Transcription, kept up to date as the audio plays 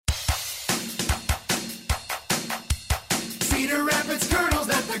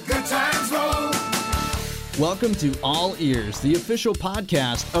the good times roll. Welcome to All Ears, the official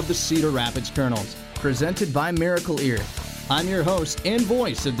podcast of the Cedar Rapids Colonels, presented by Miracle Ear. I'm your host and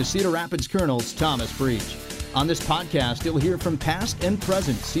voice of the Cedar Rapids Colonels, Thomas Breach. On this podcast, you'll hear from past and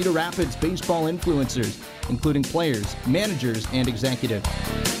present Cedar Rapids baseball influencers, including players, managers, and executives.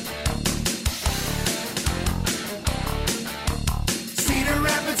 Cedar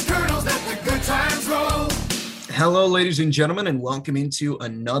Rapids Colonels, let the good times roll. Hello, ladies and gentlemen, and welcome into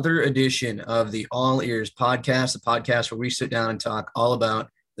another edition of the All Ears podcast, the podcast where we sit down and talk all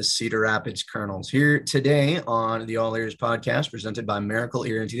about the Cedar Rapids Colonels. Here today on the All Ears podcast, presented by Miracle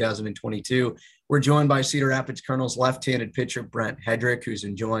Ear in 2022, we're joined by Cedar Rapids Colonels left-handed pitcher Brent Hedrick, who's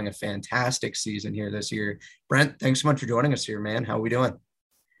enjoying a fantastic season here this year. Brent, thanks so much for joining us here, man. How are we doing?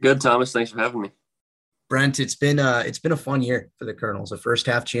 Good, Thomas. Thanks for having me. Brent, it's been a fun year for the Colonels. A first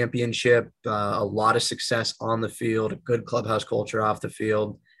half championship, a lot of success on the field, a good clubhouse culture off the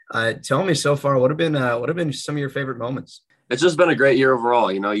field. Tell me so far, what have been some of your favorite moments? It's just been a great year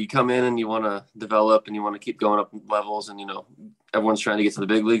overall. You know, you come in and you want to develop and you want to keep going up levels, and everyone's trying to get to the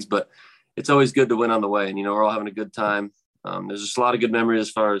big leagues, but it's always good to win on the way. And we're all having a good time. There's just a lot of good memories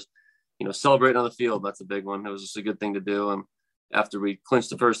as far as celebrating on the field. That's a big one. It was just a good thing to do. After we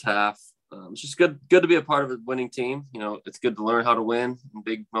clinched the first half. It's just good to be a part of a winning team. It's good to learn how to win in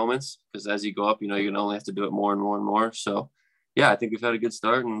big moments, because as you go up, you're going to only have to do it more and more and more. So, yeah, I think we've had a good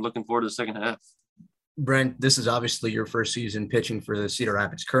start and looking forward to the second half. Brent, this is obviously your first season pitching for the Cedar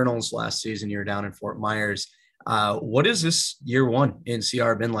Rapids Colonels. Last season, you were down in Fort Myers. What has this year one in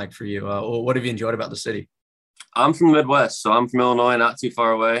CR been like for you? What have you enjoyed about the city? I'm from the Midwest, so I'm from Illinois, not too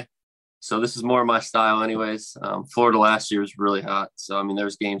far away. So this is more my style anyways. Florida last year was really hot. So,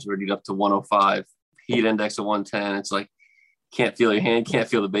 there's games where you'd up to 105, heat index of 110. It's like, can't feel your hand, can't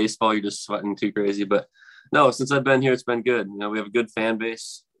feel the baseball. You're just sweating too crazy. But no, since I've been here, it's been good. We have a good fan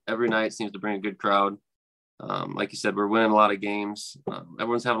base. Every night seems to bring a good crowd. Like you said, we're winning a lot of games.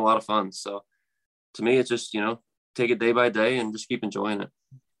 Everyone's having a lot of fun. So to me, it's just, take it day by day and just keep enjoying it.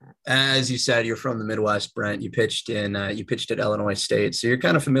 As you said, you're from the Midwest, Brent. You pitched at Illinois State, so you're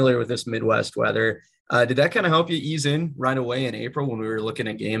kind of familiar with this Midwest weather. Did that kind of help you ease in right away in April when we were looking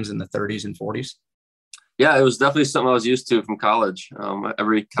at games in the 30s and 40s? Yeah, it was definitely something I was used to from college.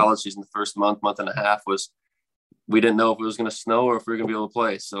 Every college season, the first month and a half we didn't know if it was going to snow or if we were going to be able to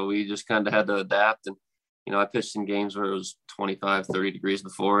play. So we just kind of had to adapt. And, I pitched in games where it was 25, 30 degrees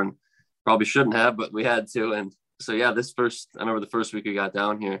before, and probably shouldn't have, but we had to. And so, yeah, I remember the first week we got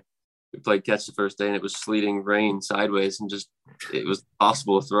down here, we played catch the first day, and it was sleeting rain sideways, and it was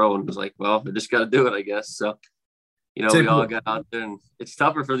possible to throw. And it was like, well, we just got to do it, I guess. So, we all got out there, and it's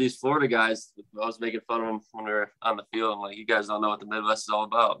tougher for these Florida guys. I was making fun of them when we were on the field. I'm like, you guys don't know what the Midwest is all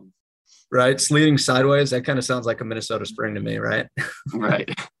about. Right. Sleeting sideways. That kind of sounds like a Minnesota spring to me, right?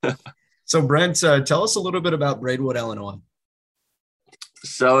 Right. So Brent, tell us a little bit about Braidwood, Illinois.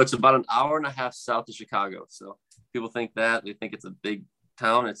 So it's about an hour and a half south of Chicago. So people think they think it's a big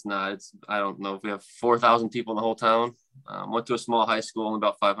town. It's not. I don't know if we have 4,000 people in the whole town. Went to a small high school, only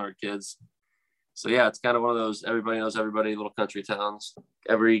about 500 kids. So yeah, it's kind of one of those everybody knows everybody little country towns.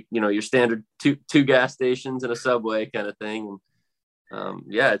 Your standard two gas stations and a subway kind of thing.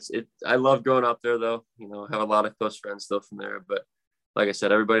 And I love growing up there though. I have a lot of close friends still from there. But like I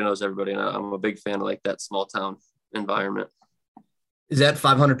said, everybody knows everybody, and I'm a big fan of like that small town environment. Is that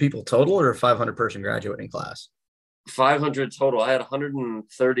 500 people total or a 500 person graduating class? 500 total. I had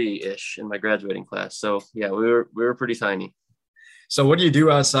 130-ish in my graduating class. So yeah, we were pretty tiny. So what do you do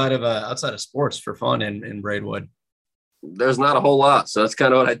outside of sports for fun in Braidwood? There's not a whole lot. So that's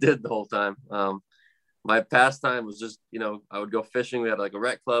kind of what I did the whole time. My pastime was just, I would go fishing. We had like a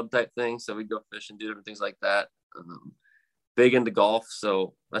rec club type thing. So we'd go fish and do different things like that. Big into golf.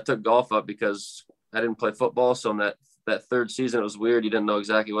 So I took golf up because I didn't play football. So in that third season, it was weird. You didn't know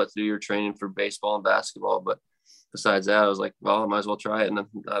exactly what to do. You're training for baseball and basketball. But besides that, I was like, well, I might as well try it. And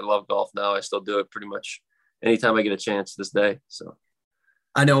I love golf now. I still do it pretty much anytime I get a chance this day. So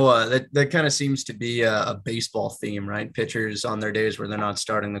I know that kind of seems to be a baseball theme, right? Pitchers on their days where they're not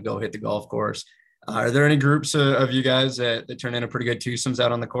starting to go hit the golf course. Are there any groups of you guys that turn into pretty good twosomes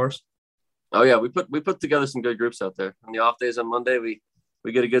out on the course? Oh yeah, we put together some good groups out there. On the off days on Monday, we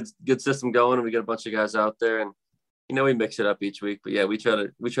get a good system going, and we get a bunch of guys out there, and we mix it up each week. But yeah, we try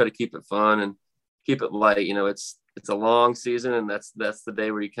to keep it fun and keep it light. It's a long season, and that's the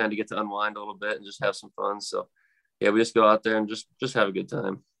day where you kind of get to unwind a little bit and just have some fun. So yeah, we just go out there and just have a good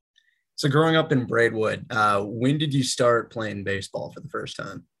time. So growing up in Braidwood, when did you start playing baseball for the first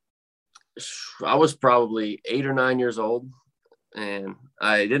time? I was probably 8 or 9 years old. And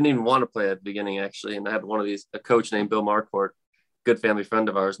I didn't even want to play at the beginning, actually. And I had a coach named Bill Marquardt. good family friend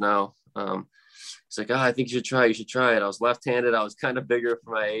of ours now. He's like, I think you should try it. I was left-handed. I was kind of bigger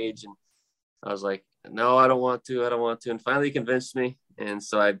for my age. And I was like, no, I don't want to. And finally he convinced me. And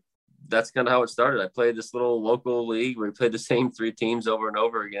so that's kind of how it started. I played this little local league where we played the same 3 teams over and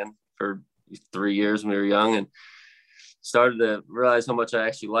over again for 3 years when we were young, and started to realize how much I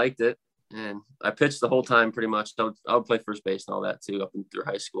actually liked it. And I pitched the whole time pretty much. I would play first base and all that too up and through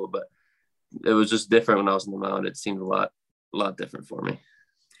high school, but it was just different when I was in the mound. It seemed a lot different for me.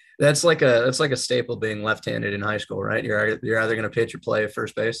 That's like a staple being left-handed in high school, right? You're either going to pitch or play at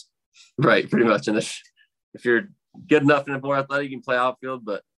first base. Right, pretty much. And if you're good enough and more athletic, you can play outfield.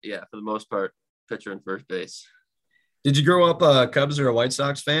 But yeah, for the most part, pitcher and first base. Did you grow up a Cubs or a White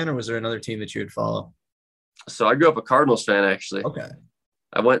Sox fan, or was there another team that you would follow? So I grew up a Cardinals fan, actually. Okay.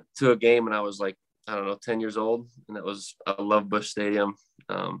 I went to a game when I was 10 years old, and it was I love Busch Stadium.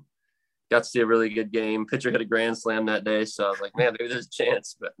 Got to see a really good game. Pitcher hit a grand slam that day, so I was like, man, maybe there's a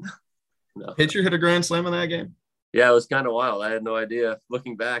chance. But no. Pitcher hit a grand slam in that game? Yeah, it was kind of wild. I had no idea.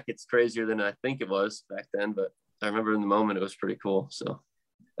 Looking back, it's crazier than I think it was back then, but I remember in the moment it was pretty cool. So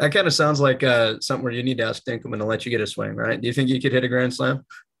that kind of sounds like something where you need to ask Dinkelman to let you get a swing, right? Do you think you could hit a grand slam?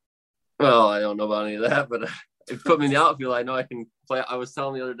 Well, I don't know about any of that, but if you put me in the outfield, I know I can play. I was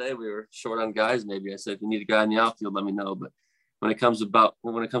telling the other day we were short on guys. Maybe I said, if you need a guy in the outfield, let me know. But when it comes with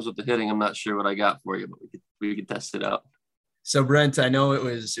the hitting, I'm not sure what I got for you, but we could test it out. So Brent, I know it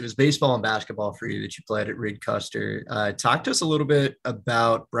was baseball and basketball for you that you played at Reed Custer. Talk to us a little bit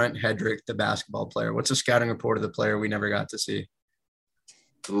about Brent Hedrick, the basketball player. What's a scouting report of the player we never got to see?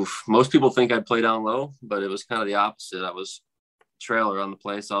 Oof. Most people think I'd play down low, but it was kind of the opposite. I was trailer on the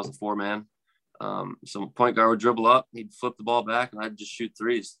play, so I was a 4-man. So point guard would dribble up, he'd flip the ball back, and I'd just shoot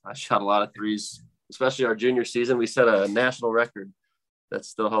threes. I shot a lot of threes, especially our junior season. We set a national record that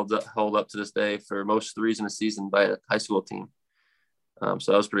still hold up to this day for most threes in a season by a high school team.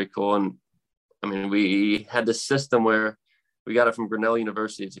 So that was pretty cool. And I mean, we had this system where we got it from Grinnell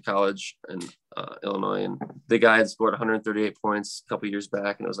University. It's a college in Illinois, and the guy had scored 138 points a couple years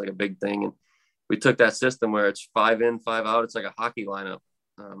back, and it was like a big thing. And we took that system where it's 5 in, 5 out. It's like a hockey lineup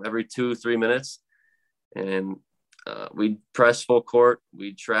every 2-3 minutes. And we'd press full court.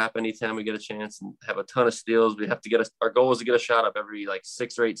 We'd trap anytime we get a chance and have a ton of steals. We have to our goal was to get a shot up every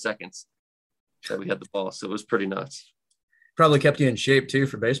 6 or 8 seconds that we had the ball. So it was pretty nuts. Probably kept you in shape too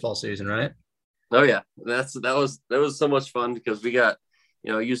for baseball season, right? Oh yeah. That was so much fun because we got,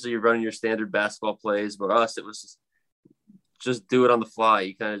 usually you're running your standard basketball plays, but us, it was just do it on the fly.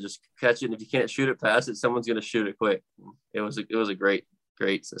 You kind of just catch it. And if you can't shoot it past it, someone's going to shoot it quick. It was a great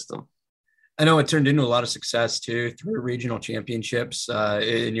system. I know it turned into a lot of success too through regional championships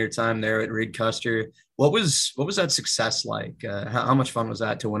in your time there at Reed Custer. What was that success like? How much fun was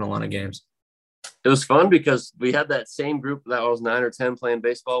that to win a lot of games? It was fun because we had that same group that I was 9 or 10 playing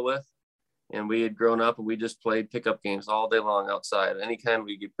baseball with, and we had grown up and we just played pickup games all day long outside. Any kind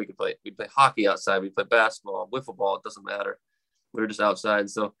we could play. We'd play hockey outside. We'd play basketball, wiffle ball. It doesn't matter. We were just outside.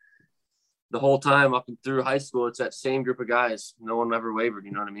 So the whole time up and through high school, it's that same group of guys. No one ever wavered.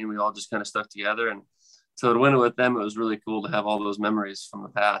 You know what I mean? We all just kind of stuck together. And so to win it with them, it was really cool to have all those memories from the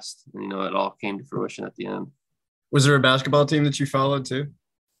past. And, it all came to fruition at the end. Was there a basketball team that you followed too?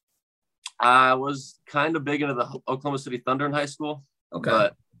 I was kind of big into the Oklahoma City Thunder in high school. Okay.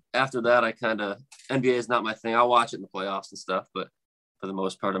 But after that, NBA is not my thing. I'll watch it in the playoffs and stuff, but for the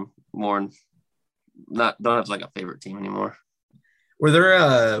most part, I'm more don't have a favorite team anymore. Were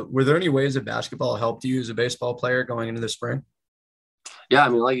there any ways that basketball helped you as a baseball player going into the spring? Yeah, I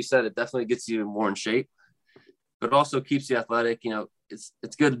mean, like you said, it definitely gets you more in shape, but it also keeps you athletic.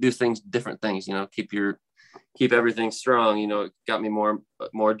 It's good to do different things. Keep everything strong. It got me more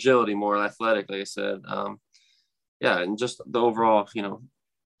agility, more athletic, like I said. And just the overall,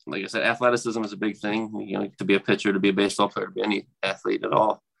 like I said, athleticism is a big thing. To be a pitcher, to be a baseball player, to be any athlete at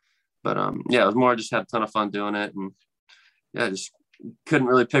all. But it was more just had a ton of fun doing it, and just couldn't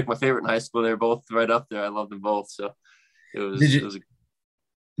really pick my favorite in high school. They were both right up there. I loved them both. So it was.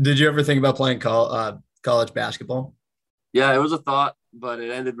 Did you ever think about playing college basketball? Yeah, it was a thought, but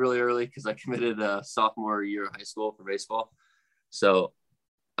it ended really early because I committed sophomore year of high school for baseball. So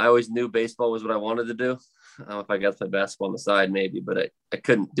I always knew baseball was what I wanted to do. I don't know if I got to play basketball on the side, maybe, but I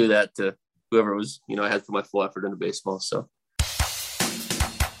couldn't do that to whoever was, I had to put my full effort into baseball. So.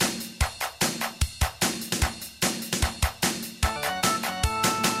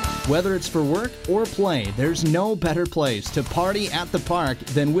 Whether it's for work or play, there's no better place to party at the park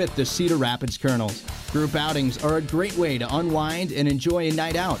than with the Cedar Rapids Colonels. Group outings are a great way to unwind and enjoy a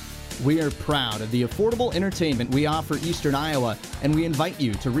night out. We are proud of the affordable entertainment we offer Eastern Iowa, and we invite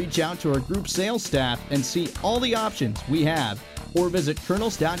you to reach out to our group sales staff and see all the options we have or visit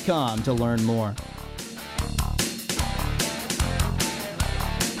Kernels.com to learn more.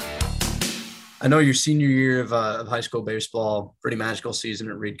 I know your senior year of high school baseball, pretty magical season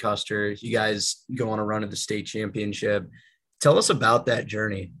at Reed Custer. You guys go on a run at the state championship. Tell us about that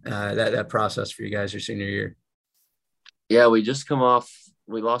journey, that process for you guys your senior year. Yeah, we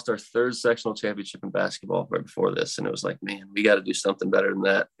lost our third sectional championship in basketball right before this. And it was like, man, we got to do something better than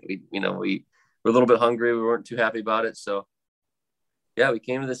that. We were a little bit hungry. We weren't too happy about it. So yeah, we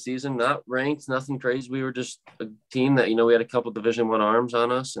came to the season, not ranked, nothing crazy. We were just a team that, we had a couple Division I arms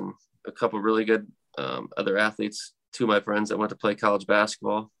on us and a couple really good other athletes, two of my friends that went to play college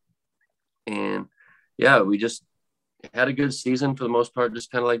basketball. And yeah, we just had a good season for the most part, just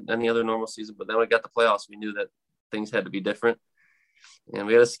kind of like any other normal season. But then when we got the playoffs, we knew that things had to be different. And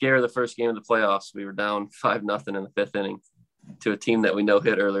we had a scare the first game of the playoffs. We were down 5-0 in the fifth inning to a team that we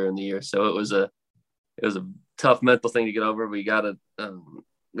hit earlier in the year. So it was a tough mental thing to get over. We had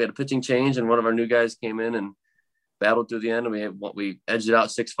a pitching change, and one of our new guys came in and battled through the end, and we edged it out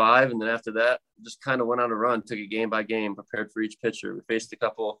 6-5. And then after that, just kind of went on a run, took it game by game, prepared for each pitcher. We faced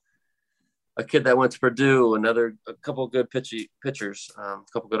a kid that went to Purdue, a couple of good pitchers, a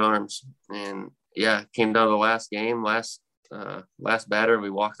couple good arms. And yeah, came down to the last game, last batter, and we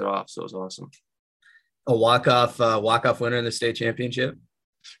walked it off. So it was awesome. A walk-off winner in the state championship?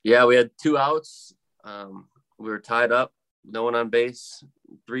 Yeah, we had 2 outs. We were tied up, no one on base,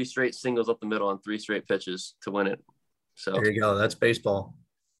 3 straight singles up the middle on 3 straight pitches to win it. So there you go. That's baseball.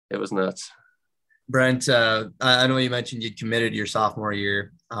 It was nuts. Brent, I know you mentioned you committed your sophomore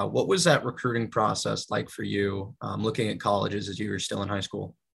year. What was that recruiting process like for you, looking at colleges as you were still in high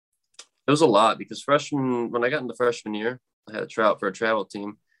school? It was a lot because when I got into freshman year, I had a tryout for a travel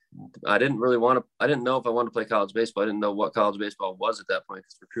team. I didn't know if I wanted to play college baseball. I didn't know what college baseball was at that point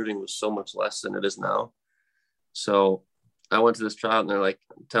because recruiting was so much less than it is now. So I went to this tryout and they're like,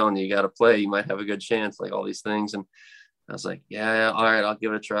 I'm telling you, you got to play. You might have a good chance, like all these things. And I was like, yeah, all right, I'll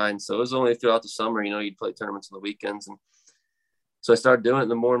give it a try. And so it was only throughout the summer, you'd play tournaments on the weekends. And so I started doing it.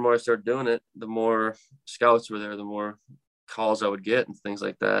 And the more and more I started doing it, the more scouts were there, the more calls I would get and things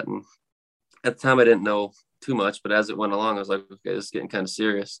like that. And at the time I didn't know too much, but as it went along, I was like, okay, this is getting kind of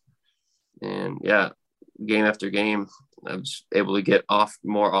serious. And yeah, game after game, I was able to get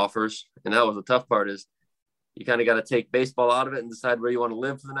more offers. And that was the tough part, is you kind of got to take baseball out of it and decide where you want to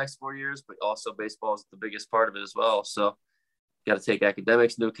live for the next 4 years, but also baseball is the biggest part of it as well. So you got to take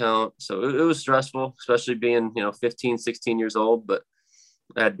academics into account. So it was stressful, especially being, 15, 16 years old, but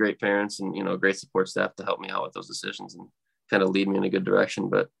I had great parents and, great support staff to help me out with those decisions and kind of lead me in a good direction.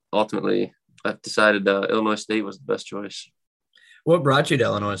 But ultimately I've decided Illinois State was the best choice. What brought you to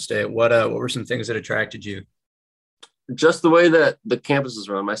Illinois State? What were some things that attracted you? Just the way that the campus is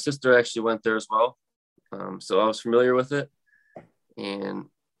run. My sister actually went there as well. So I was familiar with it, and,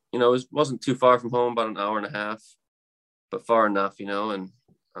 it wasn't too far from home, about an hour and a half, but far enough, and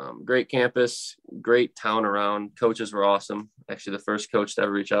great campus, great town around. Coaches were awesome. Actually, the first coach to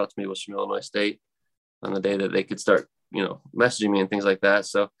ever reach out to me was from Illinois State on the day that they could start, messaging me and things like that.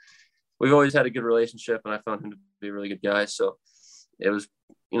 So we've always had a good relationship, and I found him to be a really good guy. So it was,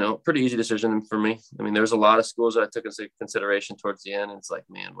 pretty easy decision for me. I mean, there was a lot of schools that I took into consideration towards the end. And it's like,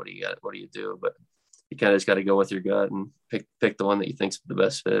 man, what do you do? But you kind of just got to go with your gut and pick the one that you think's the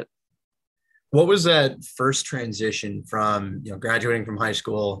best fit. What was that first transition from, graduating from high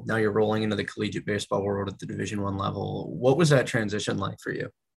school? Now you're rolling into the collegiate baseball world at the Division I level. What was that transition like for you?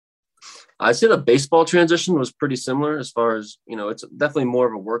 I'd say the baseball transition was pretty similar as far as, it's definitely more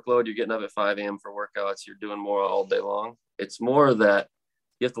of a workload. You're getting up at 5 a.m. for workouts. You're doing more all day long. It's more that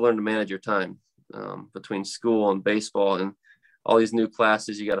you have to learn to manage your time between school and baseball and all these new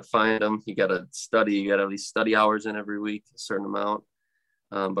classes. You got to find them. You got to study. You got to have these study hours in every week, a certain amount.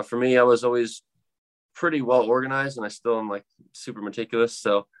 But for me, I was always pretty well organized, and I still am like super meticulous.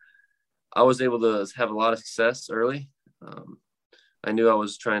 So I was able to have a lot of success early. I knew I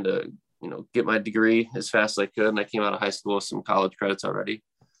was trying to, get my degree as fast as I could. And I came out of high school with some college credits already.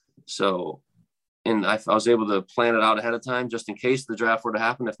 So, and I was able to plan it out ahead of time just in case the draft were to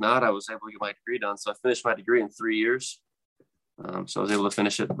happen. If not, I was able to get my degree done. So I finished my degree in 3 years. So I was able to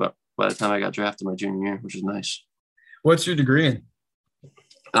finish it by the time I got drafted my junior year, which is nice. What's your degree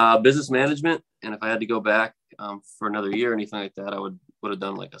in? Business management. And if I had to go back for another year or anything like that, I would have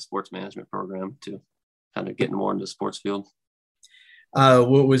done like a sports management program to kind of get more into the sports field.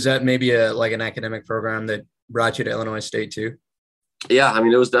 Was that maybe an academic program that brought you to Illinois State too? Yeah. I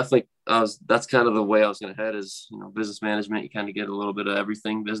mean, it was definitely, that's kind of the way I was going to head is, business management. You kind of get a little bit of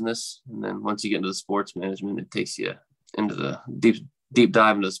everything business. And then once you get into the sports management, it takes you into the deep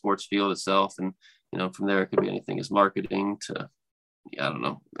dive into the sports field itself. And, from there, it could be anything as marketing to I don't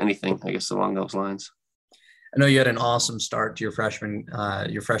know, anything, I guess, along those lines. I know you had an awesome start to your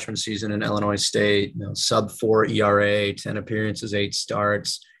freshman season in Illinois State. Sub-4 ERA, 10 appearances, 8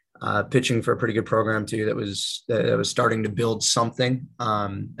 starts, pitching for a pretty good program too. That was starting to build something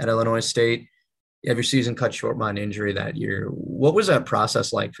at Illinois State. You have your season cut short by an injury that year. What was that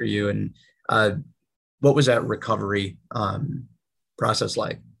process like for you, and what was that recovery process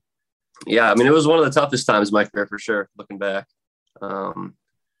like? Yeah, I mean, it was one of the toughest times of my career for sure. Looking back,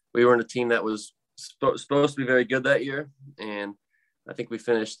 we were in a team that was supposed to be very good that year, and I think we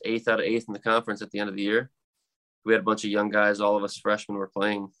finished 8th out of 8th in the conference at the end of the year. We had a bunch of young guys. All of us freshmen were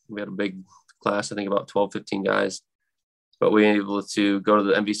playing. We had a big class, I think about 12, 15 guys, but we were able to go to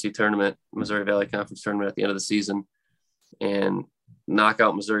the MVC tournament, Missouri Valley Conference tournament, at the end of the season and knock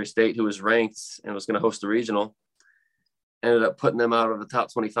out Missouri State, who was ranked and was going to host the regional. Ended up putting them out of the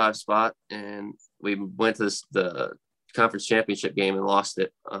top 25 spot, and we went to the conference championship game and lost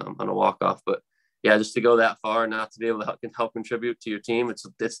it on a walk-off. But yeah, just to go that far, not to be able to help contribute to your team,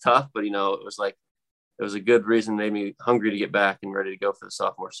 it's tough. But it was a good reason, made me hungry to get back and ready to go for the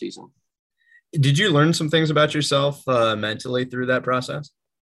sophomore season. Did you learn some things about yourself mentally through that process?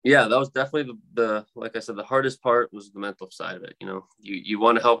 Yeah, that was definitely the like I said, the hardest part was the mental side of it. You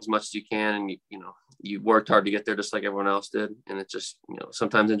want to help as much as you can, and you worked hard to get there just like everyone else did. And it just,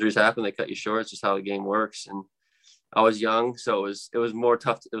 sometimes injuries happen, they cut you short. It's just how the game works. And I was young, so it was more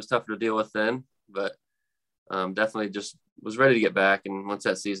tough. It was tougher to deal with then, but definitely just was ready to get back. And once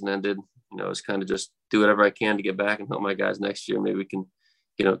that season ended, it was kind of just do whatever I can to get back and help my guys next year. Maybe we can,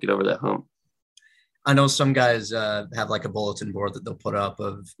 get over that hump. I know some guys have like a bulletin board that they'll put up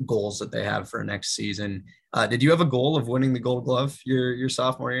of goals that they have for next season. Did you have a goal of winning the Gold Glove your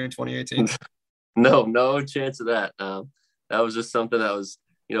sophomore year in 2018? No chance of that. That was just something that was,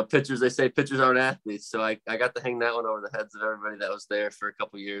 pitchers, they say pitchers aren't athletes. So I got to hang that one over the heads of everybody that was there for a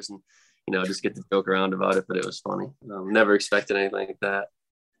couple of years and, just get to joke around about it, but it was funny. Never expected anything like that.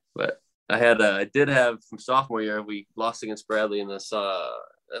 But I did have from sophomore year, we lost against Bradley in this,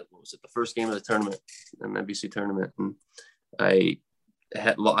 was it the first game of the tournament, an NBC tournament. And I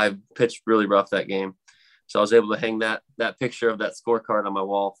pitched really rough that game. So I was able to hang that picture of that scorecard on my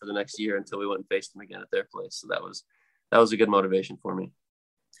wall for the next year until we went and faced them again at their place. So that was a good motivation for me.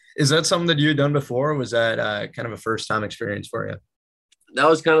 Is that something that you had done before? Or was that kind of a first time experience for you? That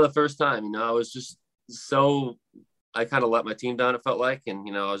was kind of the first time. I was just I kind of let my team down, it felt like, and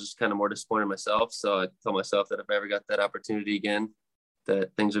I was just kind of more disappointed in myself. So I told myself that if I ever got that opportunity again,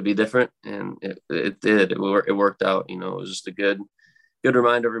 that things would be different, and it did. It worked out. It was just a good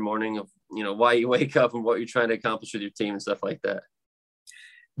reminder every morning of why you wake up and what you're trying to accomplish with your team and stuff like that.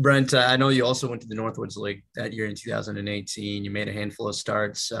 Brent, I know you also went to the Northwoods League that year in 2018. You made a handful of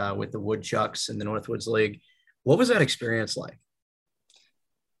starts with the Woodchucks in the Northwoods League. What was that experience like?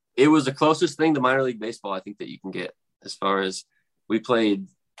 It was the closest thing to minor league baseball I think that you can get. As far as we played,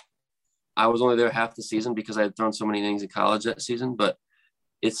 I was only there half the season because I had thrown so many innings in college that season, but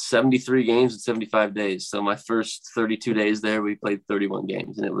it's 73 games in 75 days. So my first 32 days there, we played 31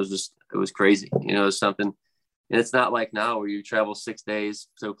 games, and it was crazy. It was something, and it's not like now where you travel 6 days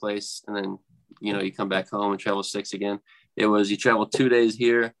to a place and then, you come back home and travel 6 again. It was, you travel 2 days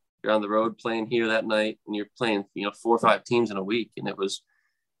here, you're on the road playing here that night, and you're playing, 4 or 5 teams in a week. And it was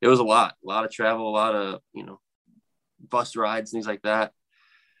a lot of travel, a lot of, bus rides, things like that.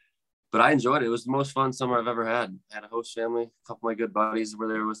 But I enjoyed it. It was the most fun summer I've ever had. I had a host family. A couple of my good buddies were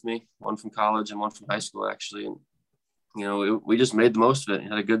there with me, one from college and one from high school, actually. And, we just made the most of it.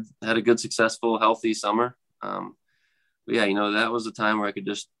 Had a good, successful, healthy summer. But yeah, that was the time where I could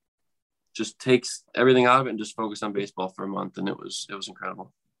just take everything out of it and just focus on baseball for a month. And it was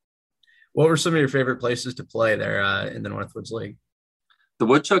incredible. What were some of your favorite places to play there in the Northwoods League? The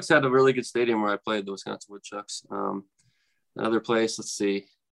Woodchucks had a really good stadium where I played, the Wisconsin Woodchucks. Another place, let's see,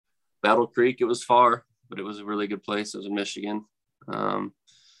 Battle Creek. It was far, but it was a really good place. It was in Michigan.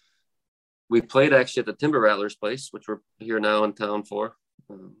 We played actually at the Timber Rattlers place, which we're here now in town for.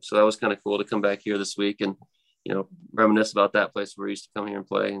 So that was kind of cool to come back here this week and, reminisce about that place where we used to come here and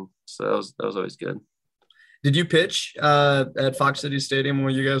play. And so that was always good. Did you pitch at Fox City Stadium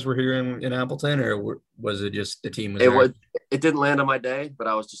when you guys were here in Appleton, or was it just the team was there? It didn't land on my day, but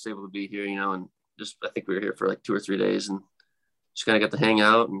I was just able to be here, and just I think we were here for like 2 or 3 days and just kind of got to hang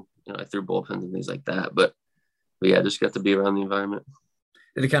out, and I threw bullpens and things like that. But yeah, just got to be around the environment.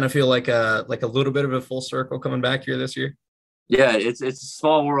 Did it kind of feel like a little bit of a full circle coming back here this year? Yeah, it's a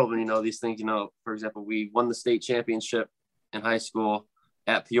small world when these things. For example, we won the state championship in high school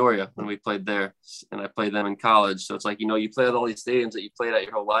at Peoria when we played there, and I played them in college. So it's like, you play at all these stadiums that you played at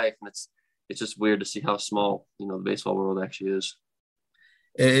your whole life, and it's just weird to see how small, the baseball world actually is.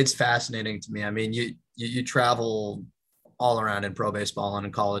 It's fascinating to me. I mean, you travel all around in pro baseball and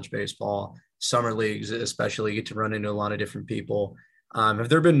in college baseball, summer leagues, especially, you get to run into a lot of different people. Have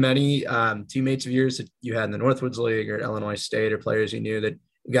there been many teammates of yours that you had in the Northwoods League or Illinois State, or players you knew that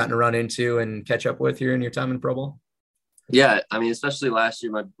you've gotten to run into and catch up with here in your time in pro ball? Yeah, I mean, especially last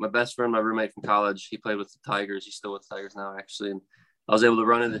year, my best friend, my roommate from college, he played with the Tigers. He's still with the Tigers now, actually. And I was able to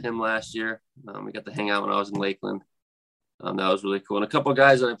run into him last year. We got to hang out when I was in Lakeland. That was really cool. And a couple of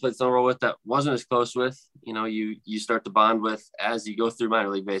guys that I played summer with that wasn't as close with, you start to bond with as you go through minor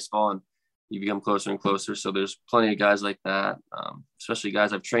league baseball, and you become closer and closer. So there's plenty of guys like that, especially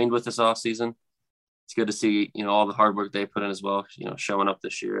guys I've trained with this off season. It's good to see, all the hard work they put in as well, showing up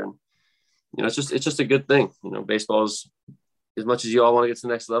this year. And, it's just a good thing. Baseball is, as much as you all want to get to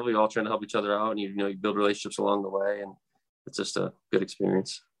the next level, you're all trying to help each other out, and you build relationships along the way, and it's just a good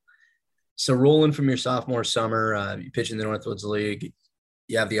experience. So rolling from your sophomore summer, you pitch in the Northwoods League,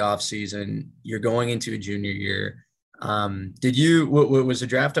 you have the off season, you're going into a junior year. Was the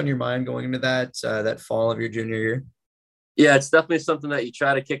draft on your mind going into that fall of your junior year? Yeah, it's definitely something that you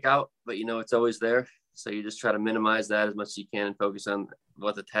try to kick out, but it's always there. So you just try to minimize that as much as you can and focus on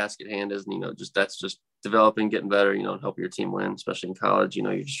what the task at hand is. And, that's just developing, getting better, and help your team win, especially in college.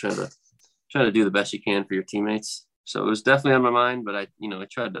 You're just trying to do the best you can for your teammates. So it was definitely on my mind, but I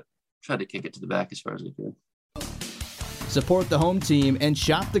tried to kick it to the back as far as I could. Support the home team and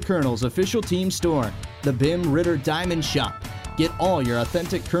shop the Colonels official team store, the Bim Ritter Diamond Shop. Get all your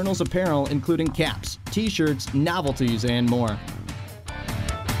authentic Colonels apparel, including caps, t-shirts, novelties, and more.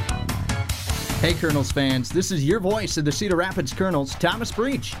 Hey Colonels fans, this is your voice of the Cedar Rapids Colonels, Thomas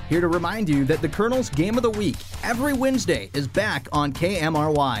Breach, here to remind you that the Colonels Game of the Week every Wednesday is back on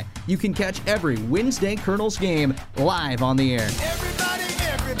KMRY. You can catch every Wednesday Colonels game live on the air.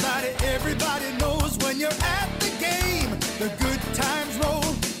 Everybody knows when you're at the game, the good times roll.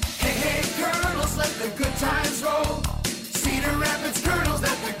 Hey, Colonels, let the good times roll. Cedar Rapids Colonels,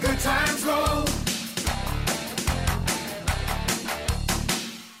 let the good times roll.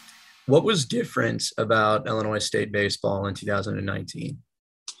 What was different about Illinois State baseball in 2019?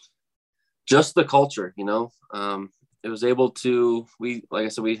 Just the culture, it was able to, like I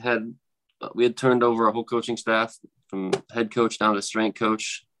said, we had turned over our whole coaching staff from head coach down to strength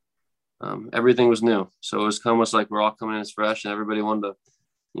coach. Everything was new. So it was almost like we're all coming in as fresh, and everybody wanted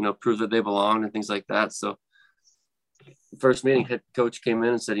to, prove that they belonged and things like that. So first meeting, head coach came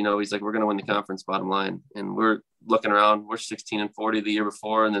in and said, he's like, we're going to win the conference, bottom line. And we're looking around, we're 16-40 the year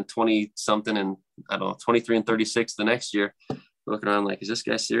before, and then 20 something, and 23-36 the next year. We're looking around like, is this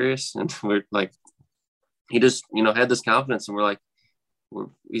guy serious? And we're like, he just, had this confidence, and we're like,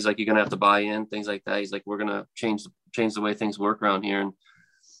 he's like, you're going to have to buy in, things like that. He's like, we're going to change the way things work around here, and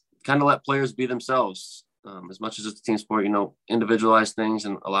kind of let players be themselves. As much as it's a team sport, individualize things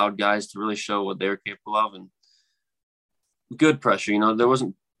and allowed guys to really show what they're capable of. And good pressure, there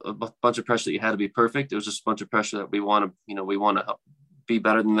wasn't a bunch of pressure that you had to be perfect. It was just a bunch of pressure that we want to be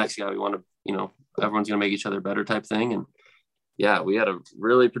better than the next guy. We want to, everyone's going to make each other better type thing. And yeah, we had a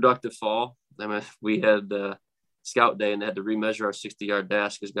really productive fall. I mean, we had scout day and had to remeasure our 60-yard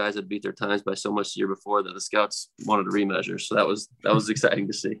dash because guys had beat their times by so much the year before that the scouts wanted to remeasure. So that was exciting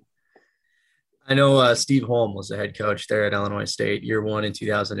to see. I know Steve Holm was the head coach there at Illinois State, year one in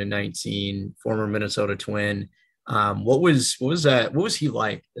 2019, former Minnesota Twin. What was that? What was he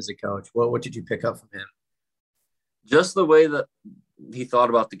like as a coach? What did you pick up from him? Just the way that he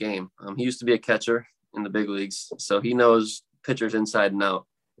thought about the game. He used to be a catcher in the big leagues, so he knows pitchers inside and out.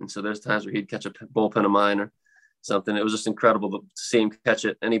 And so there's times where he'd catch a bullpen of mine or something. It was just incredible to see him catch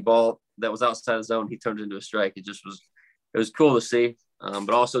it. Any ball that was outside the zone, he turned it into a strike. It was cool to see.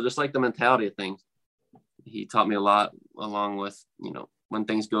 But also just like the mentality of things. He taught me a lot along with, when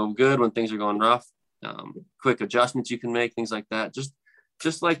things go good, when things are going rough, quick adjustments you can make, things like that.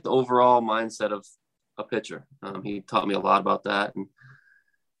 Just like the overall mindset of a pitcher. He taught me a lot about that, and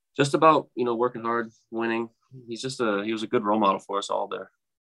just about, working hard, winning. He was a good role model for us all there.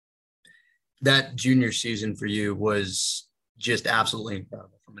 That junior season for you was just absolutely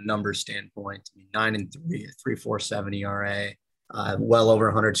incredible from a numbers standpoint. 9-3, 3.47 ERA, well over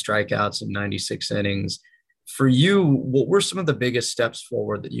 100 strikeouts in 96 innings. For you, what were some of the biggest steps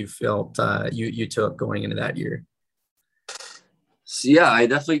forward that you felt you took going into that year? So, yeah, I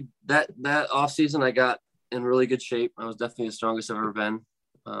definitely that off season I got in really good shape. I was definitely the strongest I've ever been.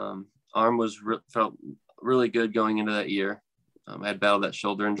 Arm felt really good going into that year. I had battled that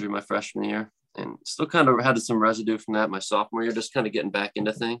shoulder injury my freshman year, and still kind of had some residue from that my sophomore year, just kind of getting back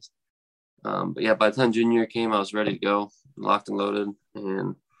into things. But yeah, by the time junior year came, I was ready to go, locked and loaded.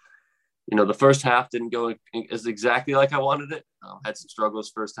 And the first half didn't go as exactly like I wanted it. Had some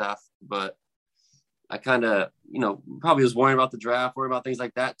struggles first half, but I kind of, probably was worrying about the draft, worrying about things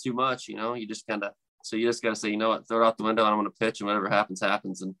like that too much. You just got to say, you know what, throw it out the window. I don't want to pitch, and whatever happens,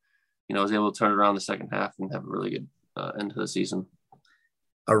 happens. And, I was able to turn it around the second half and have a really good end to the season.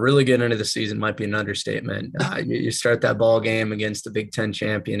 A really good end of the season might be an understatement. You start that ball game against the Big Ten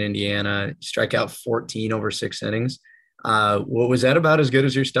champion, Indiana, strike out 14 over 6 innings. What was that about as good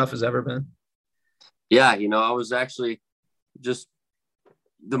as your stuff has ever been? Yeah, I was actually just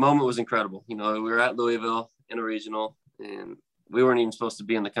 – the moment was incredible. We were at Louisville in a regional, and we weren't even supposed to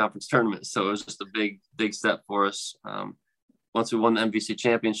be in the conference tournament. So it was just a big, big step for us. Once we won the MVC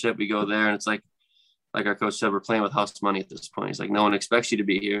championship, we go there, and it's like our coach said, we're playing with house money at this point. He's like, no one expects you to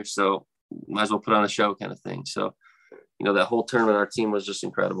be here, so might as well put on a show kind of thing. So, that whole tournament, our team was just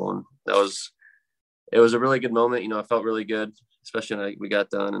incredible. And it was a really good moment. I felt really good, especially when we got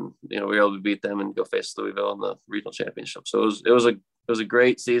done and, we were able to beat them and go face Louisville in the regional championship. So it was a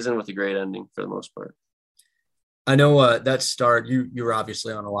great season with a great ending for the most part. I know that start, you were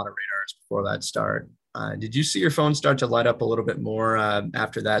obviously on a lot of radars before that start. Did you see your phone start to light up a little bit more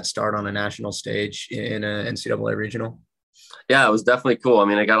after that start on a national stage in a NCAA regional? Yeah, it was definitely cool. I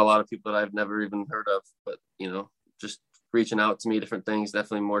mean, I got a lot of people that I've never even heard of, but, just reaching out to me, different things,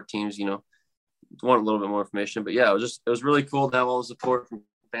 definitely more teams, want a little bit more information. But yeah, it was really cool to have all the support from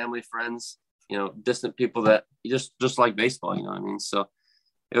family, friends, distant people that just like baseball, you know what I mean? So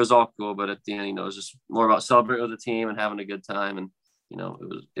it was all cool, but at the end, it was just more about celebrating with the team and having a good time. And,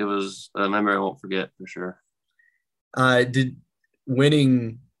 it was a memory I won't forget for sure. Did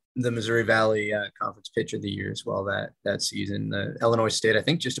winning the Missouri Valley Conference Pitcher of the Year as well that season, the Illinois State, I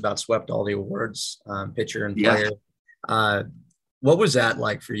think, just about swept all the awards, pitcher and player. Yeah. What was that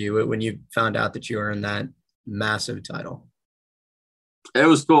like for you when you found out that you earned that massive title? It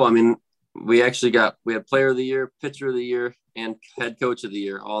was cool. I mean, we had player of the year, pitcher of the year, and head coach of the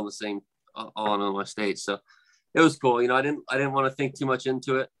year all in Illinois State. So it was cool. I didn't want to think too much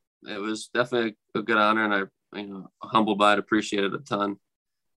into it. It was definitely a good honor, and I, humbled by it, appreciated it a ton.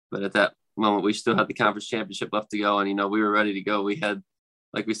 But at that moment, we still had the conference championship left to go, and we were ready to go. We had,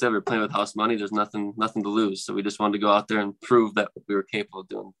 like we said, we were playing with house money. There's nothing to lose. So we just wanted to go out there and prove that we were capable of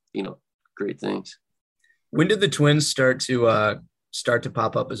doing, great things. When did the Twins start to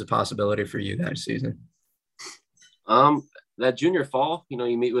pop up as a possibility for you that season? That junior fall,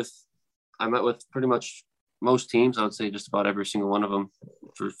 I met with pretty much most teams. I would say just about every single one of them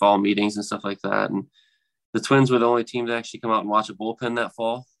for fall meetings and stuff like that. And the Twins were the only team to actually come out and watch a bullpen that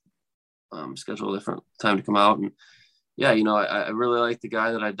fall. Schedule a different time to come out. And yeah, I really liked the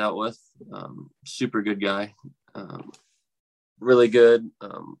guy that I dealt with. Super good guy. Really good.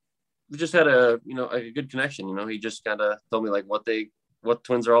 We just had a good connection. He just kind of told me like what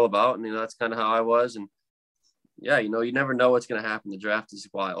Twins are all about. And, that's kind of how I was. And yeah, you never know what's going to happen. The draft is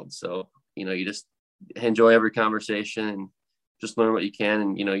wild. So, you just enjoy every conversation and just learn what you can.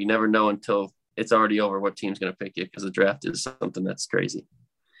 And, you never know until it's already over what team's going to pick you, because the draft is something that's crazy.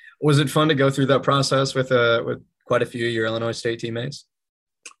 Was it fun to go through that process with quite a few of your Illinois State teammates?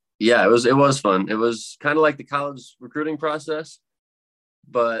 Yeah, it was fun. It was kind of like the college recruiting process,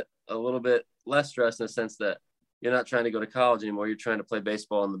 but a little bit less stress in the sense that you're not trying to go to college anymore. You're trying to play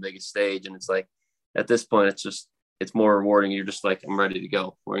baseball on the biggest stage. And it's like, at this point, it's more rewarding. You're just like, I'm ready to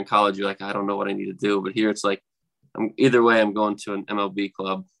go. Where in college, you're like, I don't know what I need to do. But here it's like, either way, I'm going to an MLB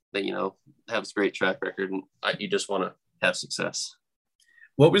club that, has a great track record, and you just want to have success.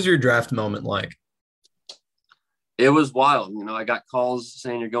 What was your draft moment like? It was wild. I got calls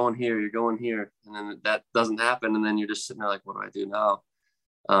saying you're going here, and then that doesn't happen. And then you're just sitting there like, what do I do now?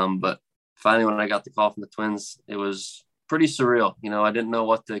 But finally, when I got the call from the Twins, it was pretty surreal. I didn't know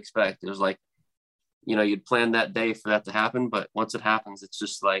what to expect. It was like, you'd plan that day for that to happen, but once it happens, it's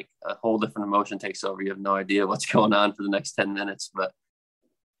just like a whole different emotion takes over. You have no idea what's going on for the next 10 minutes. But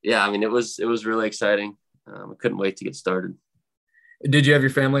yeah, I mean, it was really exciting. I couldn't wait to get started. Did you have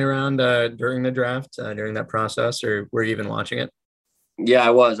your family around during the draft, during that process, or were you even watching it? Yeah, I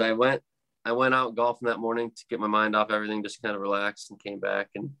was. I went out golfing that morning to get my mind off everything, just kind of relaxed, and came back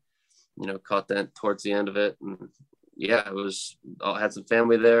and, caught that towards the end of it. And yeah, I had some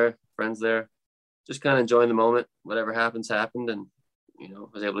family there, friends there, just kind of enjoying the moment. Whatever happens, happened. And,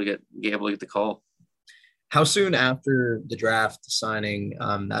 was able to get the call. How soon after the draft, signing,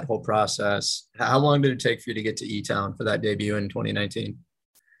 that whole process, how long did it take for you to get to E-Town for that debut in 2019?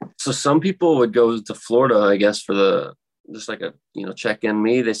 So some people would go to Florida, I guess, for just like a, check in.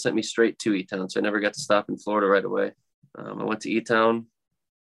 Me, they sent me straight to E-Town. So I never got to stop in Florida right away. I went to E-Town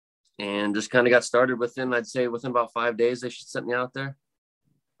and just kind of got started within about 5 days. They sent me out there.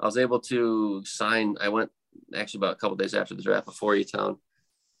 I was able to sign. I went actually about a couple of days after the draft before E-Town,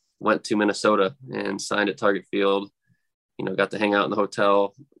 went to Minnesota and signed at Target Field. Got to hang out in the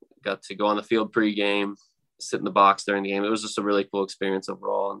hotel, got to go on the field pregame, sit in the box during the game. It was just a really cool experience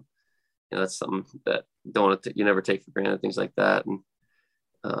overall. And, that's something that you never take for granted, things like that. And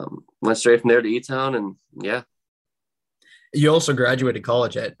went straight from there to E-Town, and yeah. You also graduated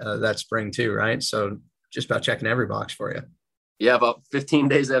college at that spring too, right? So just about checking every box for you. Yeah, about 15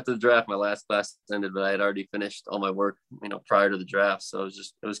 days after the draft, my last class ended, but I had already finished all my work, prior to the draft. So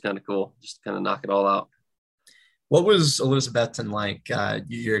it was kind of cool, just to kind of knock it all out. What was Elizabethton like,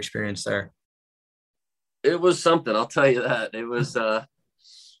 your experience there? It was something, I'll tell you that. It was,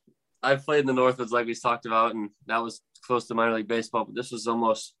 I've played in the Northwoods like we talked about, and that was close to minor league baseball, but this is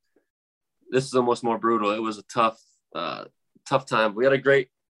almost more brutal. It was a tough time. We had a great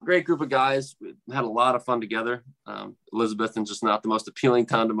group of guys. We had a lot of fun together. Elizabethton's just not the most appealing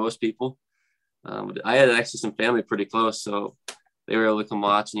town to most people. I had actually some family pretty close, so they were able to come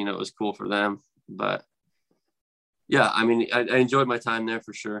watch, and, it was cool for them. But yeah, I mean, I enjoyed my time there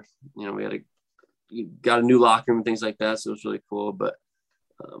for sure. We got a new locker room and things like that, so it was really cool, but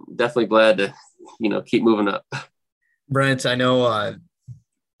definitely glad to, keep moving up. Brent, I know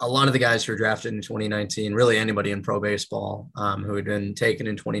a lot of the guys who were drafted in 2019, really anybody in pro baseball who had been taken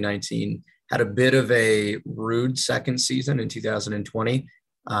in 2019, had a bit of a rude second season in 2020.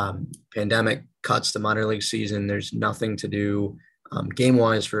 Pandemic cuts the minor league season. There's nothing to do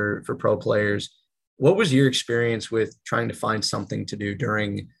game-wise for pro players. What was your experience with trying to find something to do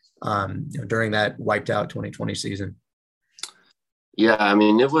during that wiped out 2020 season? Yeah, I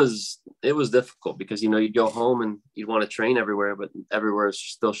mean, it was difficult because, you'd go home and you'd want to train everywhere, but everywhere is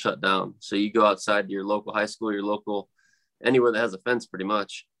still shut down. So you go outside to your local high school, anywhere that has a fence pretty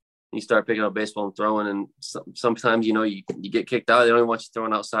much. And you start picking up baseball and throwing. And sometimes, you get kicked out. They don't even want you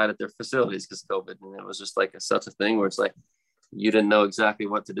throwing outside at their facilities because of COVID. And it was just like such a thing where it's like, you didn't know exactly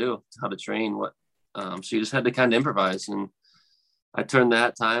what to do, how to train, so you just had to kind of improvise. And I turned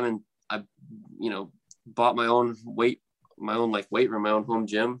that time and I, bought my own weight room, my own home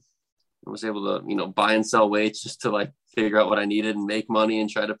gym. I was able to, buy and sell weights just to figure out what I needed and make money and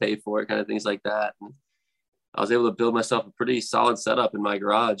try to pay for it, kind of things like that. And I was able to build myself a pretty solid setup in my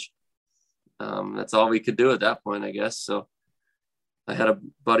garage. That's all we could do at that point, I guess. So I had a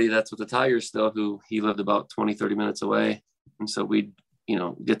buddy that's with the Tigers still, who he lived about 20, 30 minutes away. And so we'd,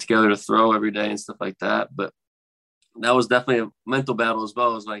 get together to throw every day and stuff like that. But that was definitely a mental battle as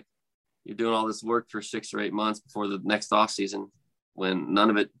well. It was like, you're doing all this work for 6 or 8 months before the next off season when none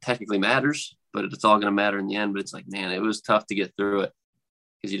of it technically matters, but it's all going to matter in the end. But it's like, man, it was tough to get through it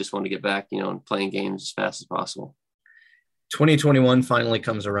because you just want to get back, and playing games as fast as possible. 2021 finally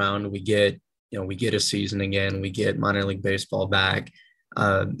comes around. We get a season again. We get minor league baseball back.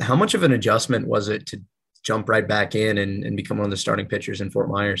 How much of an adjustment was it to jump right back in and become one of the starting pitchers in Fort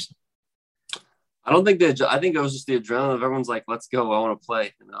Myers? I don't think I think it was just the adrenaline of everyone's like, let's go. I want to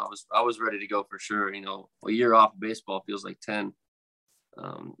play. And I was ready to go for sure. A year off of baseball feels like 10.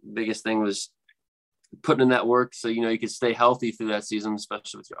 Biggest thing was putting in that work. So, you could stay healthy through that season,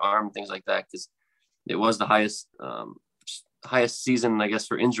 especially with your arm and things like that. Cause it was the highest season, I guess,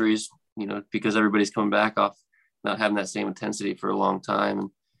 for injuries, because everybody's coming back off not having that same intensity for a long time.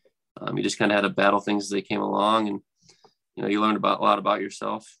 And you just kind of had to battle things as they came along. And, you learned a lot about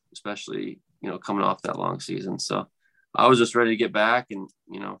yourself, especially, coming off that long season. So I was just ready to get back, and,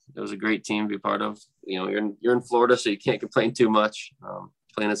 it was a great team to be part of. You're in Florida, so you can't complain too much.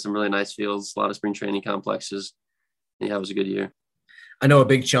 Playing at some really nice fields, a lot of spring training complexes. Yeah, it was a good year. I know a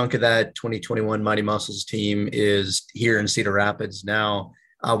big chunk of that 2021 Mighty Muscles team is here in Cedar Rapids now.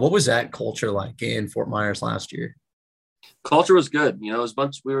 What was that culture like in Fort Myers last year? Culture was good. It was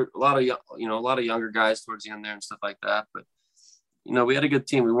we were a lot of younger guys towards the end there and stuff like that. But, we had a good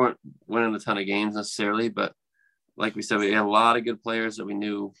team. We weren't winning a ton of games necessarily, but like we said, we had a lot of good players that we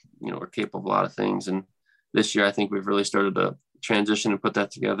knew, were capable of a lot of things. And this year, I think we've really started to transition and put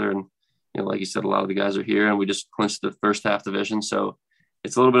that together. And, like you said, a lot of the guys are here, and we just clinched the first half division. So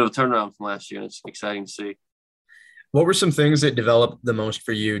it's a little bit of a turnaround from last year, and it's exciting to see. What were some things that developed the most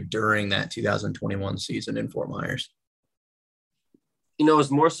for you during that 2021 season in Fort Myers? It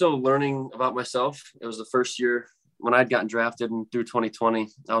was more so learning about myself. It was the first year when I'd gotten drafted, and through 2020,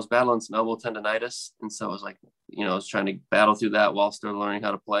 I was battling some elbow tendonitis. And so I was like, I was trying to battle through that while still learning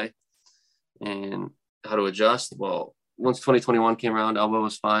how to play and how to adjust. Well, once 2021 came around, elbow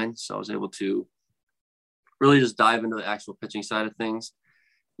was fine. So I was able to really just dive into the actual pitching side of things.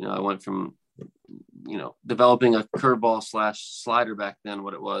 I went from, developing a curveball / slider back then,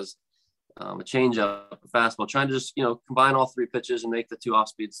 what it was, a changeup, a fastball, trying to just, combine all three pitches and make the two off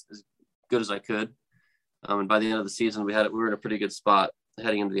speeds as good as I could. And by the end of the season, we were in a pretty good spot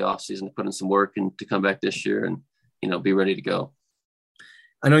heading into the off season to put in some work and to come back this year and, be ready to go.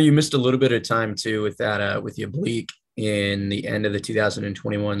 I know you missed a little bit of time too with that, with the oblique in the end of the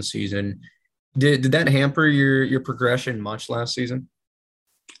 2021 season. Did that hamper your progression much last season?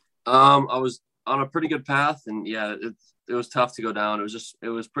 I was on a pretty good path, and yeah, it was tough to go down. It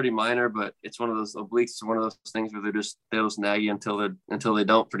was pretty minor, but it's one of those obliques, one of those things where they'll just nag you until they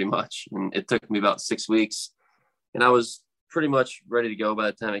don't, pretty much. And it took me about 6 weeks, and I was pretty much ready to go by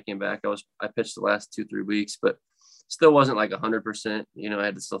the time I came back. I pitched the last 2-3 weeks, but still wasn't like 100%. I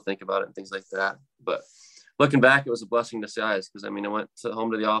had to still think about it and things like that. But looking back, it was a blessing in disguise, because I went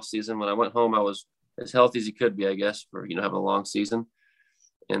home to the off season. When I went home, I was as healthy as you could be, I guess, for having a long season.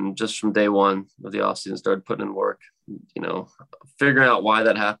 And just from day one of the off season, started putting in work, figuring out why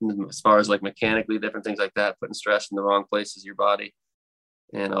that happened as far as like mechanically, different things like that, putting stress in the wrong places of your body.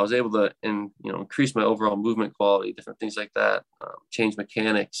 And I was able to, increase my overall movement quality, different things like that, change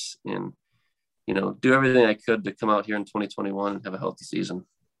mechanics, and, do everything I could to come out here in 2021 and have a healthy season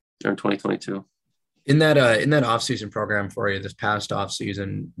during 2022. In that off-season program for you, this past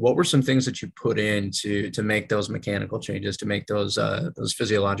off-season, what were some things that you put in to make those mechanical changes, to make those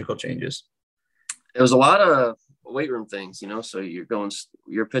physiological changes? It was a lot of weight room things, so you're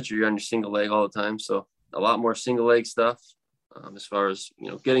a pitcher, you're on your single leg all the time. So a lot more single leg stuff, as far as,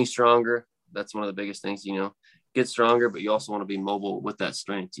 getting stronger. That's one of the biggest things, get stronger, but you also want to be mobile with that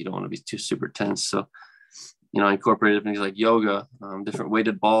strength. You don't want to be too super tense. So, I incorporated things like yoga, different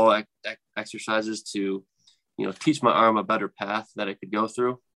weighted ball exercises to, teach my arm a better path that it could go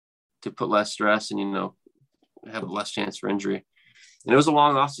through to put less stress and, have a less chance for injury. And it was a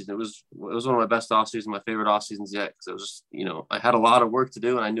long off season. It was one of my best off seasons, my favorite off seasons yet. Cause it was just, I had a lot of work to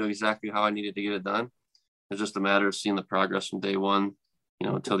do and I knew exactly how I needed to get it done. It was just a matter of seeing the progress from day one,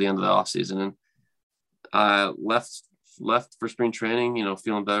 until the end of the off season. And I left for spring training,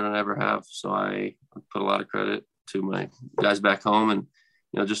 feeling better than I ever have. So I put a lot of credit to my guys back home, and,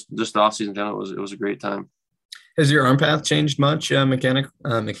 just the off season in general, it was a great time. Has your arm path changed much mechanic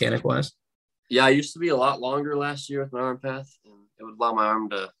wise? Yeah, I used to be a lot longer last year with my arm path, and it would allow my arm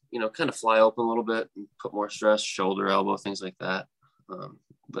to, kind of fly open a little bit and put more stress, shoulder, elbow, things like that.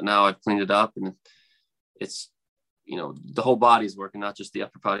 But now I've cleaned it up, and it's, the whole body's working, not just the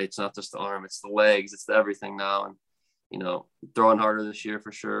upper body. It's not just the arm, it's the legs, it's the everything now. And, throwing harder this year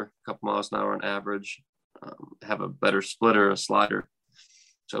for sure, a couple miles an hour on average, have a better splitter, a slider.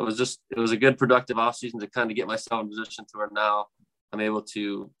 So it was a good productive off season to kind of get myself in position to where now I'm able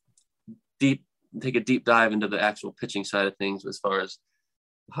to take a deep dive into the actual pitching side of things, as far as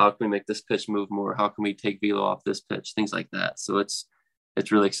how can we make this pitch move more? How can we take velo off this pitch? Things like that. So it's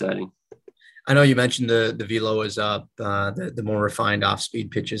really exciting. I know you mentioned the velo is up, the more refined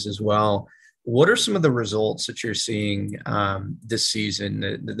off-speed pitches as well. What are some of the results that you're seeing this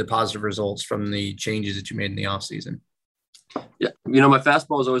season, the positive results from the changes that you made in the off-season? Yeah, my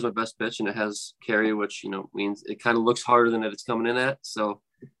fastball is always my best pitch, and it has carry, which, means it kind of looks harder than it's coming in at. So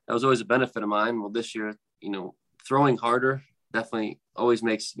that was always a benefit of mine. Well, this year, throwing harder definitely always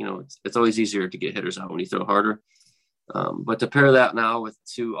makes, it's always easier to get hitters out when you throw harder. But to pair that now with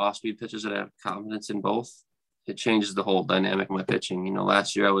two off-speed pitches that I have confidence in both, it changes the whole dynamic of my pitching.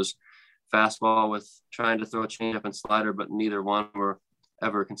 Last year I was fastball with trying to throw a changeup and slider, but neither one were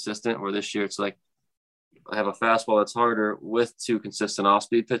ever consistent. Where this year it's like I have a fastball that's harder with two consistent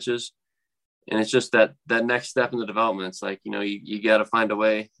off-speed pitches. And it's just that next step in the development. It's like, you got to find a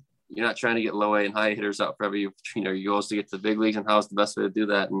way. You're not trying to get low A and high hitters out forever. Your goal is to get to the big leagues, and how's the best way to do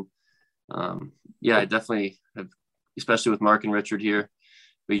that? And I definitely have, especially with Mark and Richard here,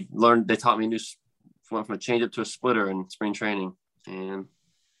 they taught me went from a changeup to a splitter in spring training. And,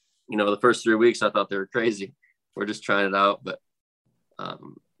 the first 3 weeks I thought they were crazy. We're just trying it out, but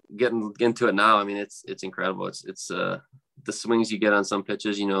getting into it now, it's incredible. It's the swings you get on some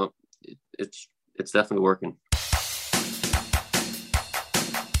pitches, it's definitely working.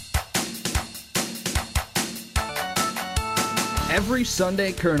 Every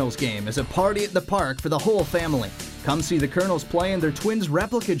Sunday Colonels game is a party at the park for the whole family. Come see the Colonels play in their Twins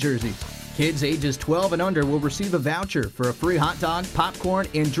replica jerseys. Kids ages 12 and under will receive a voucher for a free hot dog, popcorn,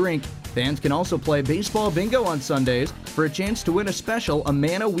 and drink. Fans can also play baseball bingo on Sundays for a chance to win a special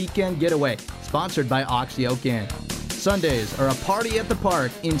Amana Weekend Getaway, sponsored by Oxio Can. Sundays are a party at the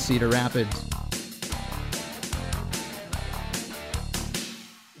park in Cedar Rapids.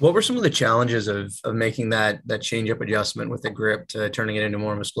 What were some of the challenges of making that change-up adjustment with the grip to turning it into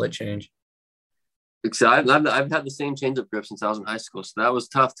more of a split change? So I've had the same change-up grip since I was in high school, so that was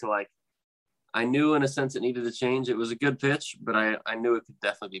tough to I knew in a sense it needed to change. It was a good pitch, but I knew it could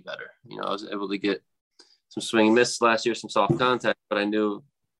definitely be better. You know, I was able to get some swing and miss last year, some soft contact, but I knew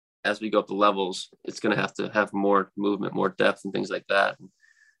as we go up the levels, it's going to have more movement, more depth and things like that. And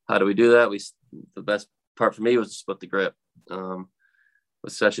how do we do that? The best part for me was to split the grip.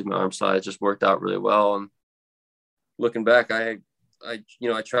 Especially my arm size just worked out really well. And looking back, I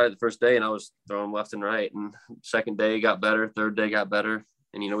tried it the first day and I was throwing left and right, and second day got better. Third day got better.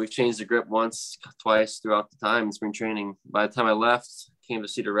 And, you know, we've changed the grip once, twice throughout the time in spring training. By the time I left, came to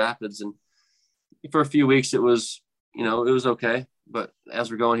Cedar Rapids, and for a few weeks it was okay. But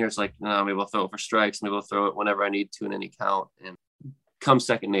as we're going here, it's like, no, I'm able to throw it for strikes. I'm able to throw it whenever I need to in any count, and comes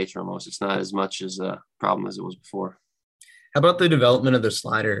second nature almost. It's not as much as a problem as it was before. How about the development of the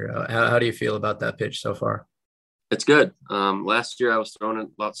slider? How do you feel about that pitch so far? It's good. Last year I was throwing it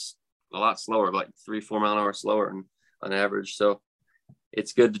a lot slower, like 3-4 mile an hour slower on average. So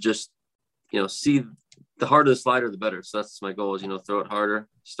it's good to just, you know, see the harder the slider, the better. So that's my goal is, you know, throw it harder.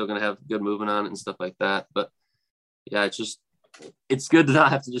 Still going to have good movement on it and stuff like that. But yeah, it's good to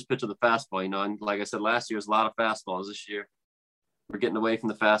not have to just pitch with the fastball, you know. And like I said, last year was a lot of fastballs. This year we're getting away from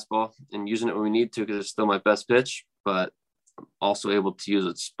the fastball and using it when we need to, because it's still my best pitch, but I'm also able to use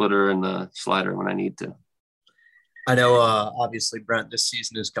a splitter and the slider when I need to. I know, obviously, Brent, this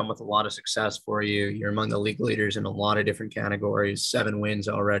season has come with a lot of success for you. You're among the league leaders in a lot of different categories, 7 wins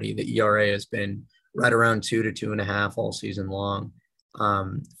already. The ERA has been right around 2 to 2.5 all season long.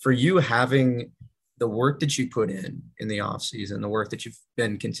 For you, having the work that you put in the offseason, the work that you've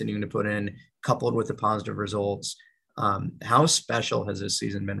been continuing to put in, coupled with the positive results, how special has this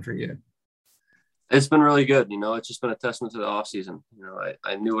season been for you? It's been really good. You know, it's just been a testament to the offseason. You know,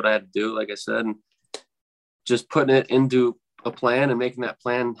 I knew what I had to do, like I said, and just putting it into a plan and making that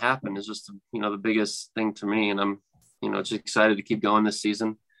plan happen is just, you know, the biggest thing to me. And I'm, you know, just excited to keep going this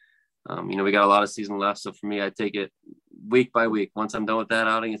season. You know, we got a lot of season left. So for me, I take it week by week. Once I'm done with that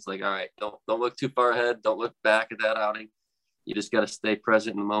outing, it's like, all right, don't look too far ahead. Don't look back at that outing. You just got to stay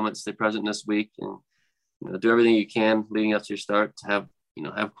present in the moment, stay present this week, and, you know, do everything you can leading up to your start to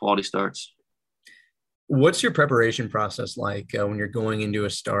have quality starts. What's your preparation process like when you're going into a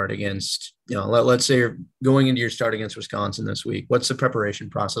start against, you know, let's say you're going into your start against Wisconsin this week? What's the preparation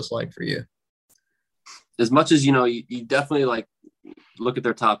process like for you? As much as, you know, you definitely like look at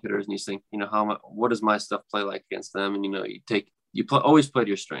their top hitters and you think, you know, what does my stuff play like against them? And, you know, always play to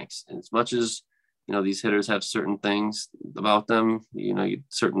your strengths. And as much as, you know, these hitters have certain things about them, you know,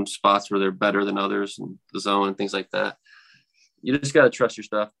 certain spots where they're better than others and the zone and things like that. You just got to trust your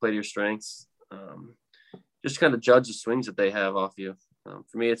stuff, play to your strengths. Just kind of judge the swings that they have off you.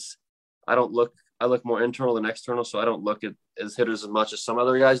 For me, I look more internal than external. So I don't look at as hitters as much as some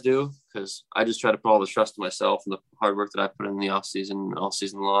other guys do, because I just try to put all the trust in myself and the hard work that I put in the off season, all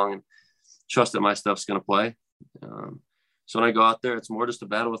season long, and trust that my stuff's going to play. So when I go out there, it's more just a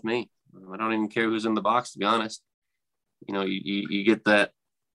battle with me. I don't even care who's in the box, to be honest. You know, you get that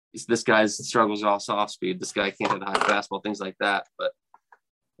this guy's struggles off soft speed. This guy can't hit a high fastball, things like that. But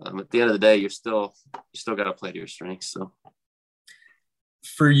at the end of the day, you still got to play to your strengths. So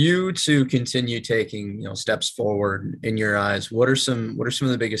for you to continue taking, you know, steps forward in your eyes, what are some of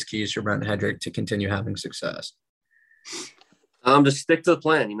the biggest keys for Brent Hedrick to continue having success? Just stick to the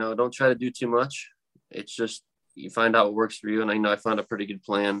plan. You know, don't try to do too much. It's just you find out what works for you. And I know I found a pretty good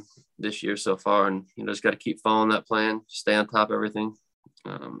plan this year so far, and you know, just got to keep following that plan, stay on top of everything.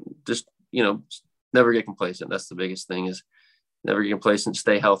 Just, you know, never get complacent. That's the biggest thing, is never get complacent,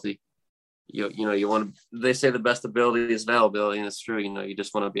 stay healthy. You know, you want to, they say the best ability is availability, and it's true. You know, you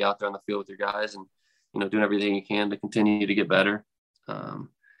just want to be out there on the field with your guys and, you know, doing everything you can to continue to get better. And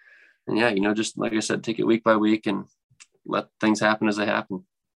yeah, you know, just like I said, take it week by week and let things happen as they happen.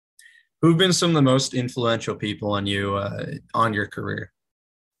 Who've been some of the most influential people on you, on your career?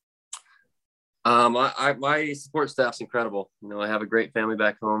 My support staff's incredible. You know, I have a great family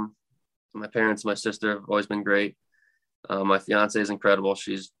back home. My parents, my sister have always been great. My fiance is incredible.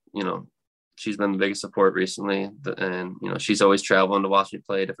 She's been the biggest support recently, and, you know, she's always traveling to watch me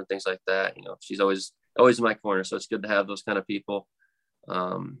play, different things like that. You know, she's always in my corner. So it's good to have those kind of people.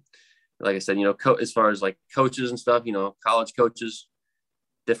 Like I said, you know, as far as like coaches and stuff, you know, college coaches,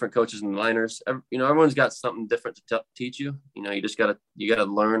 different coaches and liners, you know, everyone's got something different to teach you. You know, you got to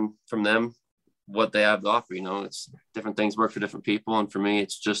learn from them what they have to offer. You know, it's different things work for different people. And for me,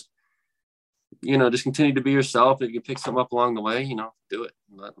 it's just, you know, just continue to be yourself. If you can pick something up along the way, you know, do it.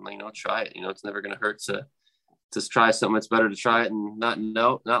 You know, try it. You know, it's never going to hurt to try something. It's better to try it and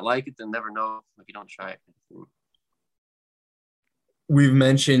not like it than never know if you don't try it. We've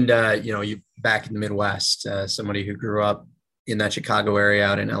mentioned, you know, you back in the Midwest, somebody who grew up in that Chicago area,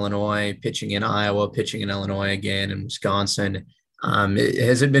 out in Illinois, pitching in Iowa, pitching in Illinois again, and Wisconsin.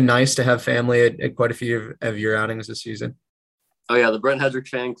 Has it been nice to have family at quite a few of your outings this season? Oh yeah, the Brent Hedrick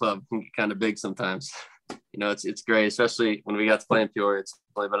fan club can get kind of big sometimes. It's great, especially when we got to play in Peoria. It's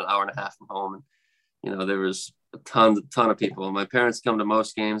only about an hour and a half from home, and there was a ton of people. My parents come to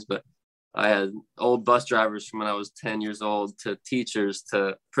most games, but I had old bus drivers from when I was 10 years old to teachers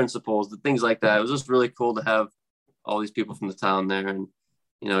to principals, to things like that. It was just really cool to have all these people from the town there, and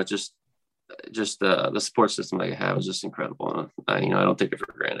just the support system that I have is just incredible. I don't take it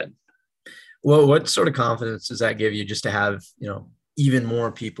for granted. Well, what sort of confidence does that give you, just to have even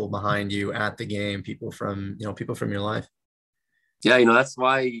more people behind you at the game, people from your life? Yeah, that's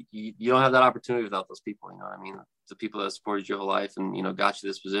why you don't have that opportunity without those people. The people that supported your whole life and got you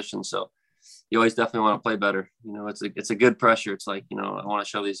this position. So you always definitely want to play better. It's a good pressure. It's like, I want to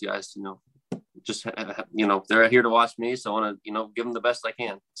show these guys, they're here to watch me, so I want to give them the best I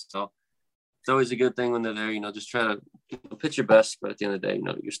can. So it's always a good thing when they're there. Just try to pitch your best, but at the end of the day,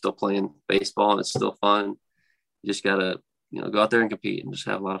 you're still playing baseball and it's still fun. You just gotta go out there and compete and just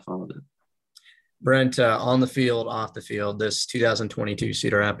have a lot of fun with it. Brent, on the field, off the field, this 2022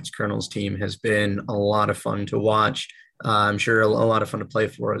 Cedar Rapids Colonels team has been a lot of fun to watch. I'm sure a lot of fun to play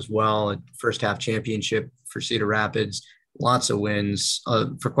for as well. First half championship for Cedar Rapids, lots of wins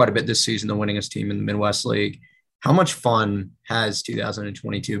for quite a bit this season, the winningest team in the Midwest League. How much fun has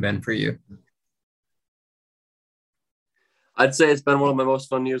 2022 been for you? I'd say it's been one of my most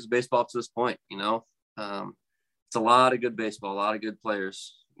fun years of baseball up to this point. It's a lot of good baseball, a lot of good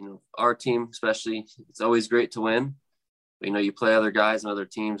players. Our team especially, it's always great to win. But, you play other guys and other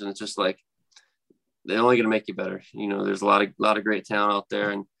teams, and it's just like they're only going to make you better. There's a lot of great talent out there,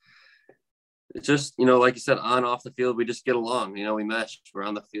 and it's just like you said, on off the field, we just get along. We mesh. We're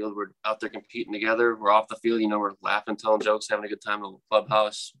on the field, we're out there competing together. We're off the field, we're laughing, telling jokes, having a good time in the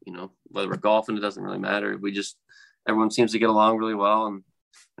clubhouse. Whether we're golfing, it doesn't really matter. Everyone seems to get along really well,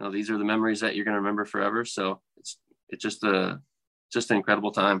 and these are the memories that you're going to remember forever. So it's just an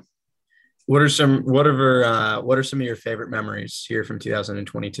incredible time. What are some of your favorite memories here from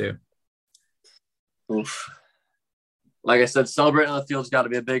 2022? Oof. Like I said, celebrating on the field's got to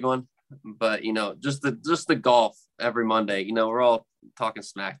be a big one, but just the golf every Monday, we're all talking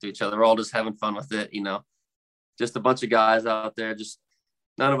smack to each other. We're all just having fun with it. Just a bunch of guys out there. Just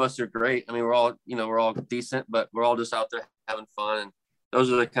none of us are great. We're all decent, but we're all just out there having fun. And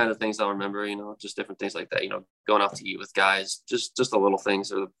those are the kind of things I'll remember, just different things like that, going out to eat with guys, just the little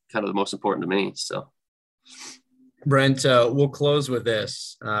things are kind of the most important to me. So, Brent, we'll close with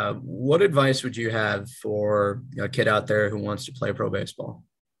this. What advice would you have for a kid out there who wants to play pro baseball?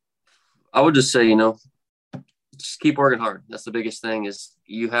 I would just say, just keep working hard. That's the biggest thing, is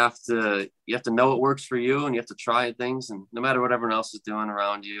you have to know what works for you, and you have to try things, and no matter what everyone else is doing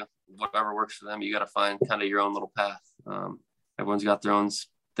around you, whatever works for them, you got to find kind of your own little path. Everyone's got their own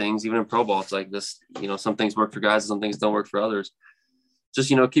things. Even in pro ball, it's like this, some things work for guys, some things don't work for others.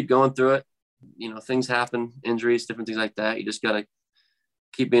 Just, keep going through it. Things happen, injuries, different things like that. You just got to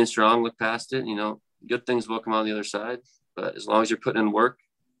keep being strong, look past it. Good things will come on the other side. But as long as you're putting in work,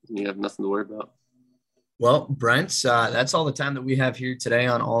 you have nothing to worry about. Well, Brent, that's all the time that we have here today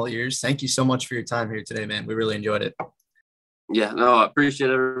on All Ears. Thank you so much for your time here today, man. We really enjoyed it. Yeah, no, I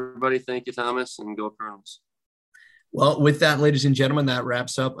appreciate everybody. Thank you, Thomas, and go Colonels. Well, with that, ladies and gentlemen, that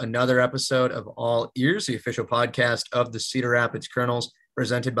wraps up another episode of All Ears, the official podcast of the Cedar Rapids Colonels,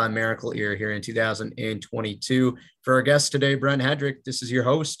 presented by Miracle Ear here in 2022. For our guest today, Brent Hedrick, this is your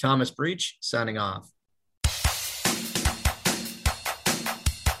host, Thomas Breach, signing off.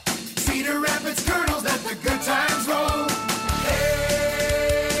 Cedar Rapids Colonels, let the good times roll.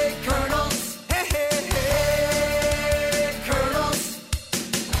 Hey, Colonels. Hey, hey, hey, Colonels.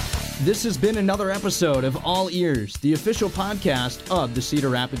 This has been another episode of All Ears, the official podcast of the Cedar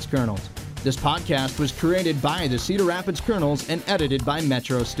Rapids Colonels. This podcast was created by the Cedar Rapids Colonels and edited by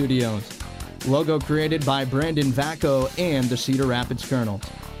Metro Studios. Logo created by Brandon Vacco and the Cedar Rapids Colonels.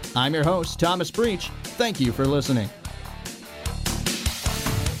 I'm your host, Thomas Breach. Thank you for listening.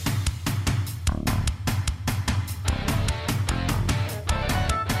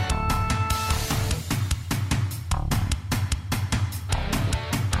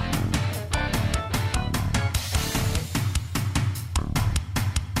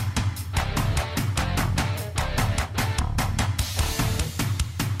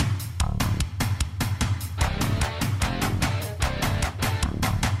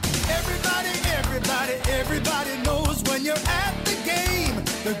 Everybody knows when you're at the game,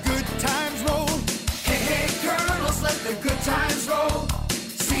 the good times roll. Hey, hey, Colonels, let the good times roll.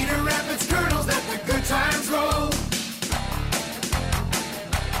 Cedar Rapids Colonels, let the good times roll.